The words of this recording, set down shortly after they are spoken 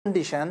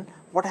condition,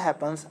 what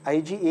happens?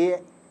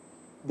 IgA,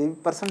 baby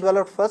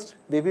develop first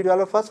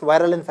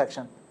viral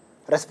infection,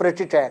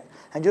 respiratory tract,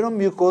 and you know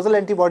mucosal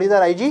antibodies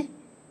are IgA.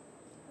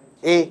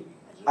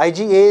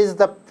 IgA is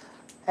the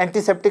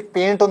antiseptic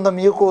paint on the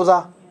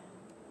mucosa.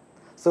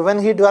 So when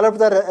he developed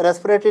the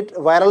respiratory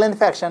viral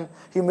infection,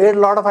 he made a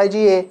lot of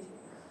IgA.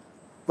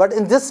 But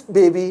in this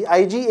baby,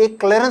 IgA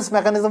clearance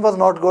mechanism was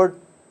not good.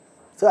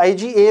 So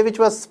IgA, which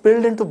was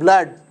spilled into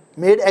blood,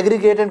 made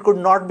aggregate and could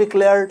not be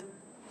cleared.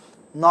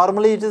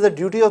 Normally, it is the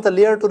duty of the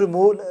liver to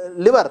remove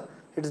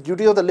It is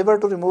duty of the liver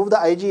to remove the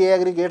IgA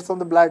aggregates from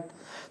the blood.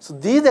 So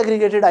these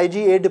aggregated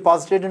IgA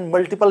deposited in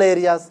multiple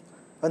areas.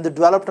 When they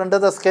developed under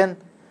the skin,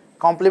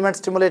 complement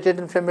stimulated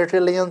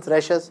inflammatory lesions,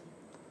 rashes.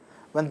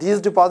 When these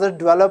deposits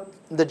develop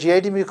in the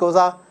GIT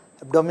mucosa,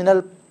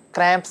 abdominal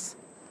cramps.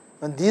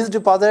 When these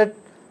deposits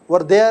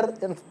were there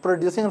in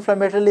producing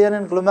inflammatory lesion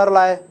in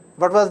glomeruli,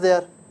 what was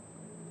there?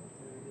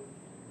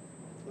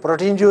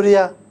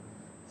 Proteinuria.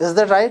 Is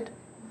that right?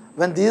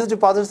 When these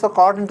deposits are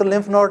caught into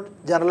lymph node,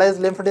 generalized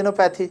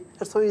lymphadenopathy,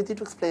 it's so easy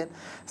to explain.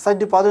 Such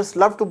deposits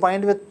love to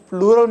bind with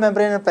pleural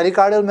membrane and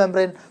pericardial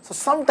membrane, so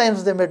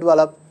sometimes they may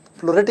develop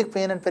pleuritic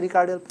pain and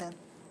pericardial pain.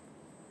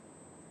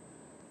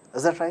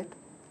 Is that right?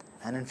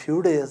 And in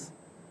few days,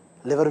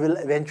 liver will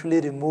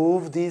eventually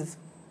remove these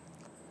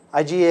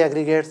IgA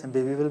aggregates and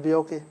baby will be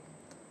okay.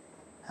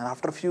 And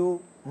after a few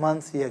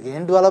months, he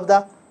again developed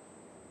the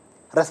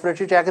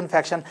respiratory tract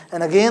infection,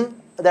 and again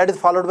that is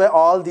followed by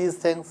all these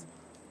things.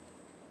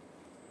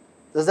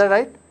 Is that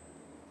right?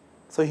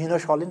 So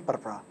Henoch-Schönlein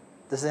purpura.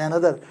 This is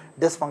another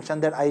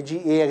dysfunction, that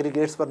IgA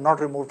aggregates were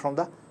not removed from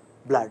the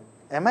blood.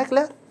 Am I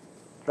clear?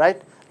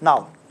 Right?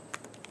 Now,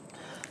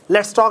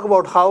 let's talk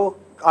about how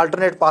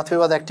alternate pathway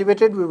was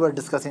activated. We were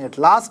discussing it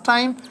last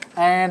time,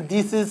 and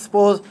this is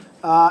suppose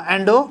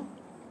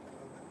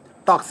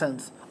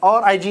endotoxins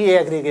or IgA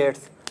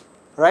aggregates.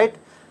 Right?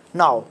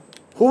 Now,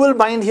 who will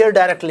bind here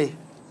directly?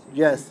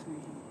 Yes.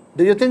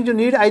 Do you think you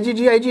need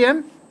IgG,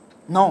 IgM?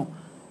 No.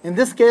 In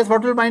this case,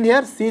 what will bind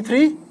here?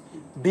 C3,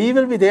 B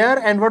will be there,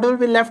 and what will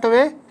be left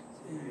away?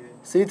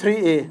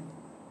 C3A.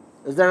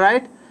 Is that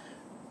right?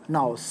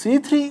 Now,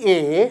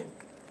 C3A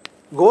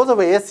goes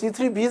away,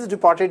 C3B is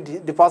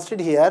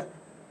deposited here,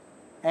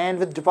 and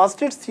with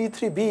deposited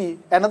C3B,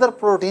 another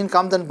protein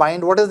comes and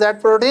bind. What is that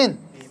protein?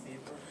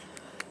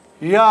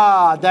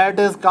 Yeah, that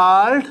is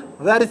called,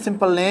 very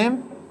simple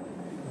name,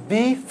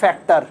 B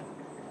factor.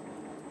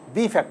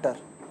 B factor.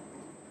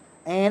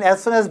 And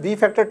as soon as B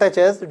factor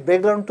touches, it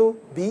breaks down to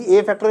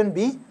BA factor and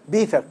B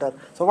factor.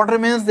 So what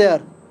remains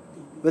there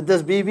with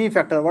this B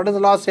factor? What is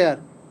lost here?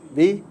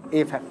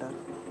 BA factor.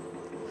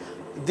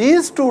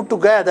 These two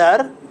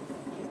together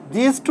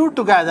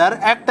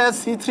act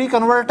as C3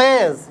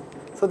 convertase.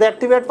 So they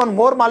activate one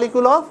more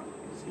molecule of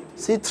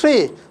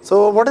C3.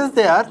 So what is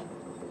there?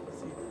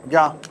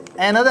 Yeah,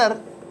 another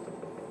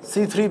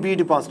C3B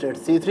deposited.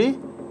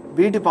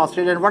 C3B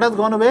deposited, and what has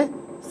gone away?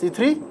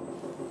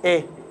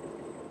 C3A.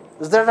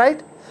 Is that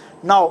right?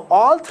 Now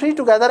all three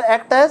together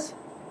act as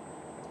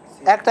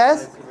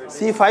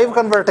C5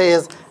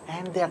 convertase,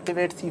 and they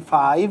activate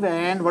C5,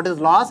 and what is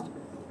lost?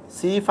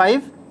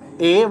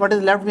 C5A. What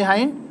is left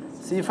behind?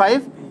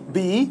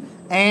 C5B,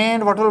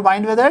 and what will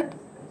bind with it?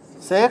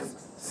 6,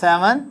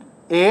 7,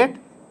 8,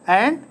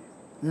 and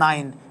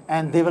 9,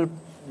 and they will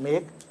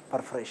make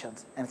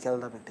perforations and kill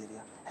the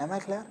bacteria. Am I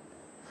clear?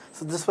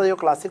 So this was your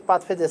classic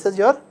pathway. This is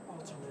your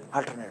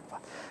alternate path.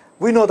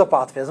 We know the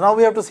pathways. Now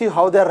we have to see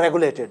how they are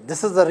regulated.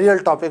 This is the real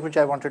topic which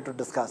I wanted to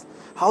discuss.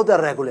 How they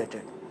are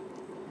regulated.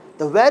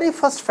 The very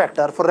first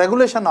factor for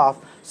regulation of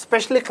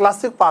especially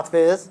classic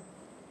pathways,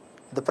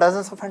 the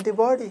presence of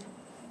antibody.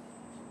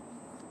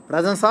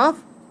 Presence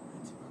of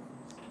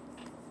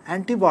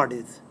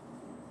antibodies.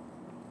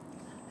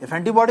 If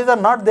antibodies are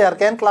not there,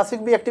 can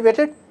classic be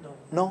activated?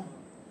 No.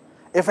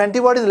 If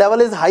antibodies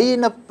level is high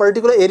in a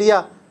particular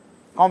area,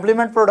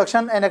 complement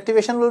production and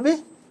activation will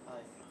be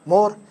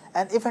more.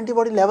 And if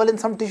antibody level in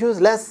some tissue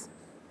is less.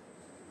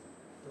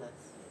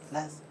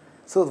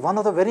 So one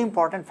of the very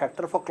important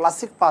factor for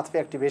classic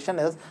pathway activation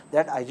is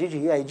that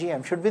IgG,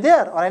 IgM should be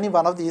there, or any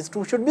one of these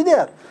two should be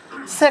there.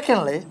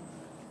 Secondly,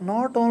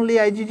 not only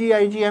IgG,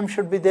 IgM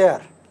should be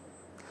there,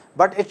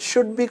 but it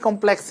should be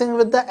complexing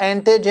with the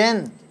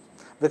antigen,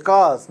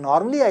 because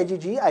normally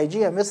IgG,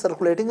 IgM is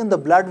circulating in the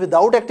blood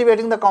without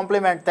activating the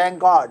complement, thank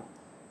God.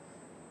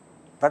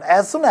 But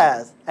as soon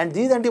as, and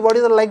these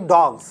antibodies are like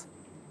dogs,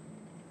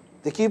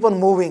 they keep on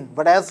moving,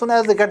 but as soon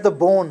as they get the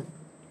bone,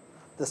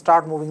 they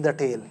start moving the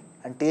tail,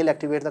 and tail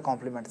activates the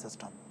complement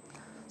system.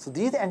 So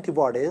these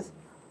antibodies,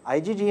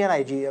 IgG and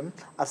IgM,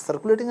 are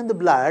circulating in the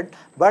blood,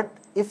 but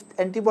if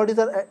antibodies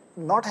are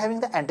not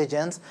having the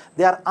antigens,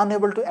 they are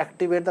unable to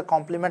activate the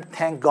complement,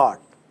 thank God.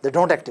 They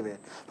don't activate.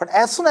 But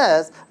as soon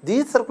as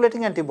these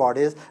circulating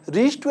antibodies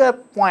reach to a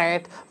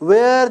point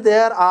where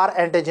there are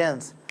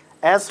antigens,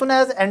 as soon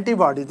as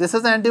antibody, this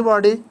is the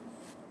antibody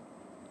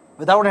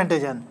without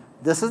antigen,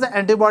 this is the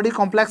antibody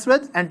complex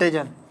with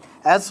antigen.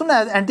 As soon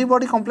as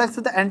antibody complex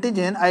with the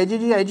antigen,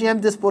 IgG,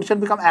 IgM, this portion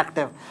become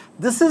active.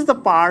 This is the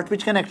part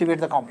which can activate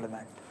the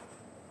complement.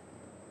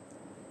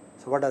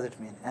 So what does it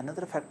mean?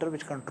 Another factor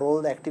which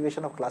controls the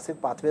activation of classic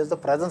pathway is the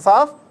presence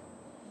of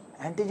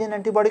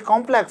antigen-antibody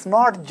complex,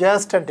 not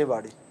just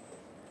antibody.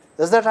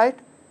 Is that right?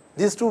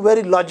 These two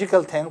very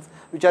logical things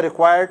which are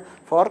required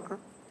for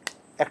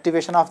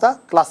activation of the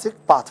classic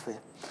pathway.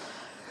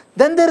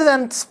 Then there is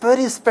a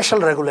very special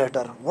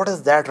regulator. What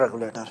is that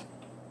regulator?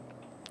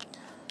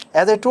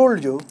 As I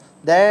told you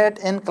that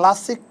in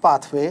classic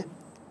pathway,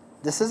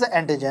 this is the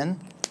antigen,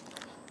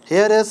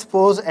 here is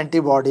suppose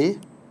antibody,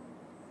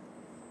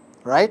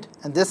 right?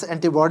 And this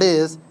antibody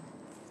is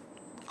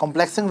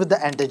complexing with the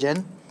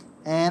antigen,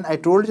 and I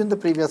told you in the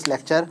previous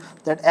lecture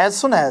that as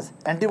soon as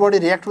antibody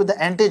reacts with the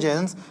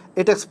antigens,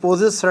 it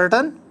exposes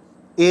certain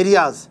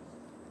areas.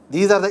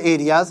 These are the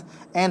areas,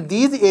 and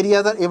these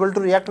areas are able to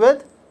react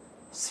with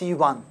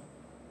C1.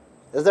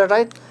 Is that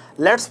right?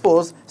 Let's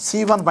suppose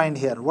C1 bind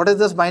here. What is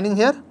this binding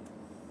here?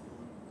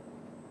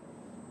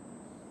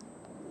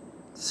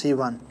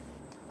 C1.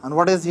 And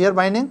what is here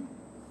binding?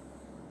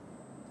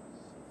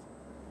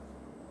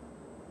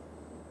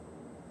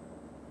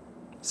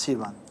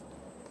 C1.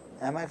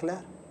 Am I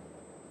clear?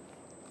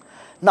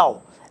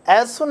 Now,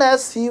 as soon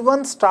as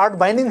C1 start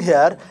binding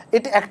here,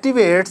 it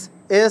activates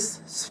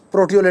is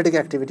proteolytic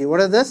activity.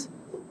 What is this?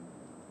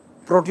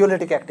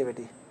 Proteolytic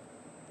activity.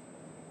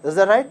 Is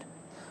that right?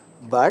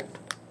 But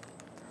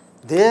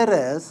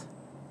there is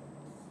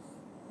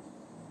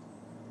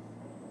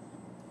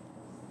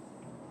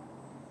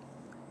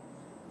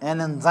an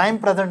enzyme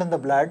present in the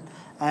blood,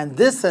 and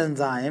this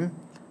enzyme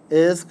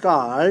is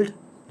called,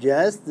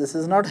 yes, this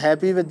is not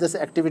happy with this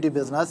activity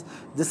business,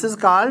 this is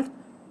called,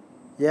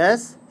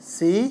 yes,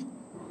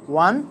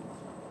 C1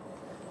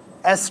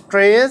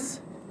 esterase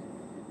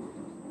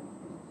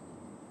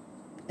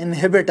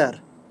inhibitor.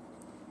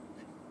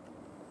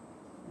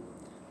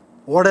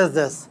 What is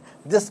this?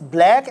 This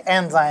black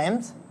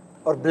enzymes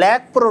or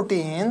black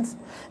proteins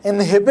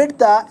inhibit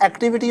the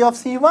activity of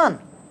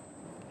C1.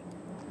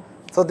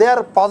 So they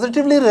are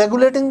positively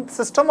regulating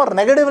system or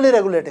negatively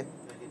regulating?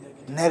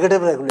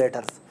 Negative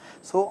regulators.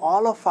 So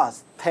all of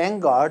us,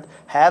 thank God,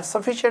 have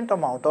sufficient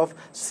amount of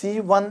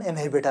C1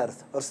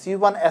 inhibitors or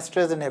C1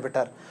 esterase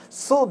inhibitor,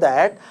 so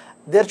that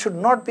there should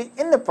not be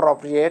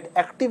inappropriate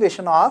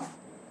activation of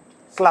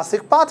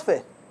classic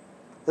pathway.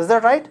 Is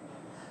that right?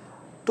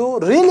 To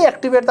really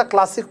activate the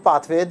classic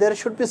pathway, there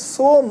should be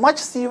so much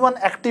C1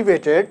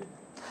 activated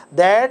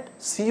that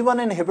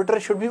C1 inhibitor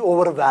should be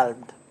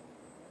overwhelmed.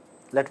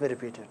 Let me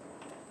repeat it.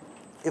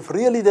 If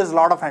really there is a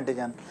lot of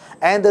antigen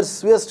and there is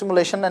severe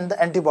stimulation and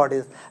the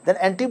antibodies, then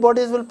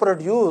antibodies will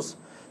produce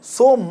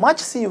so much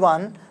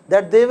C1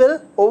 that they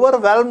will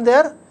overwhelm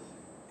their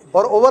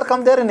or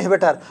overcome their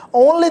inhibitor.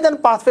 Only then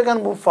pathway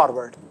can move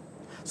forward.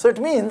 So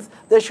it means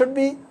there should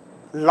be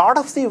lot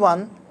of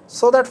C1,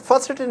 so that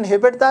first it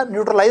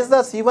neutralize the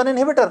C1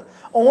 inhibitor.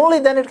 Only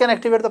then it can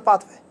activate the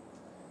pathway.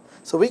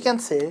 So we can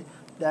say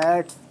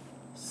that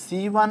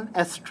C1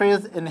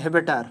 esterase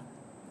inhibitor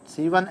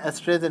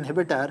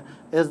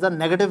is the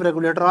negative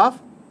regulator of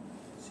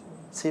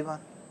C1.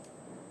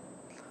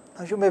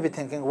 Now you may be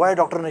thinking, why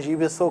Dr.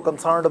 Najeeb is so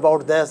concerned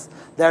about this,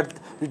 that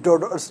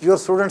your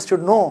students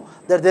should know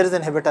that there is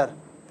an inhibitor?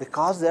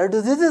 Because their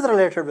disease is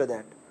related with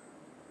that.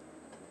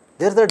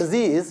 There is a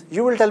disease,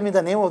 you will tell me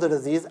the name of the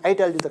disease, I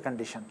tell you the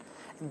condition.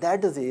 In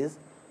that disease,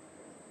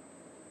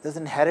 there is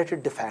an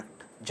inherited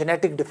defect,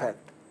 genetic defect,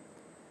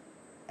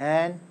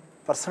 and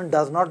person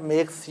does not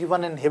make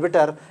C1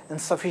 inhibitor in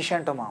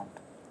sufficient amount.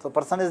 So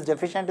person is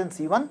deficient in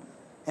C1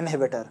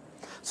 inhibitor.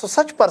 So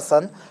such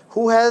person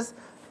who has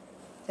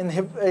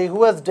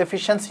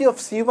deficiency of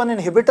C1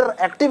 inhibitor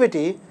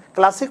activity,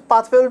 classic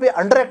pathway will be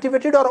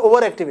underactivated or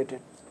overactivated?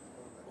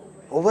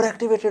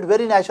 Overactivated,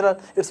 very natural.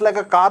 It's like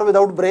a car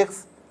without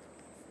brakes.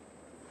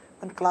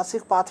 When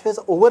classic pathway is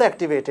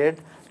overactivated,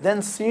 then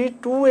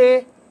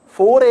C2A,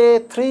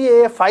 4A,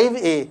 3A,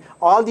 5A,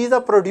 all these are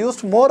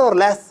produced more or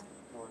less?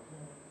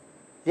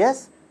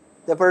 Yes,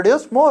 they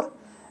produce more.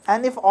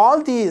 And if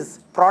all these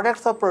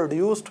products are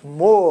produced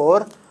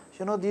more,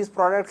 these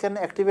products can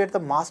activate the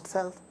mast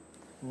cells.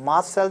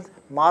 Mast cells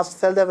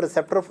have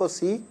receptor for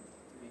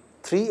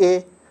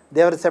C3A,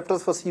 they have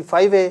receptors for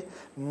C5A.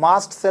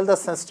 Mast cells are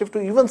sensitive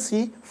to even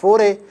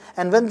C4A.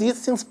 And when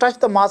these things touch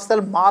the mast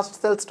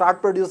cells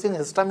start producing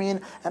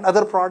histamine and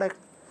other products.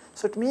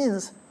 So it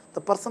means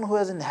the person who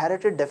has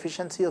inherited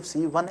deficiency of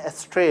C1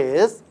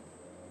 esterase,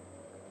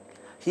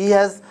 he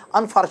has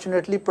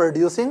unfortunately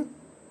producing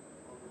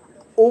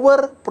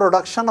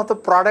overproduction of the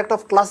product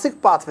of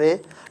classic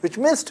pathway, which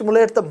may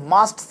stimulate the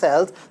mast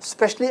cells,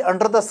 especially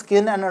under the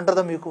skin and under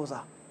the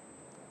mucosa.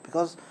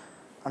 Because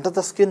under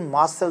the skin,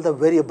 mast cells are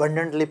very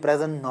abundantly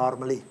present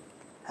normally.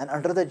 And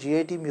under the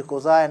GIT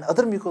mucosa and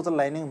other mucosal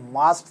lining,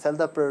 mast cells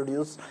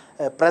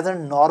are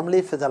present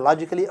normally,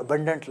 physiologically,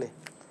 abundantly.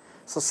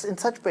 So in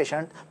such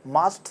patient,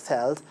 mast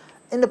cells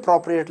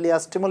inappropriately are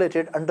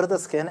stimulated under the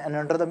skin and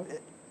under the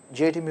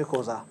GIT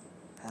mucosa.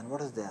 And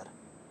what is there?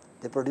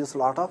 They produce a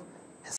lot of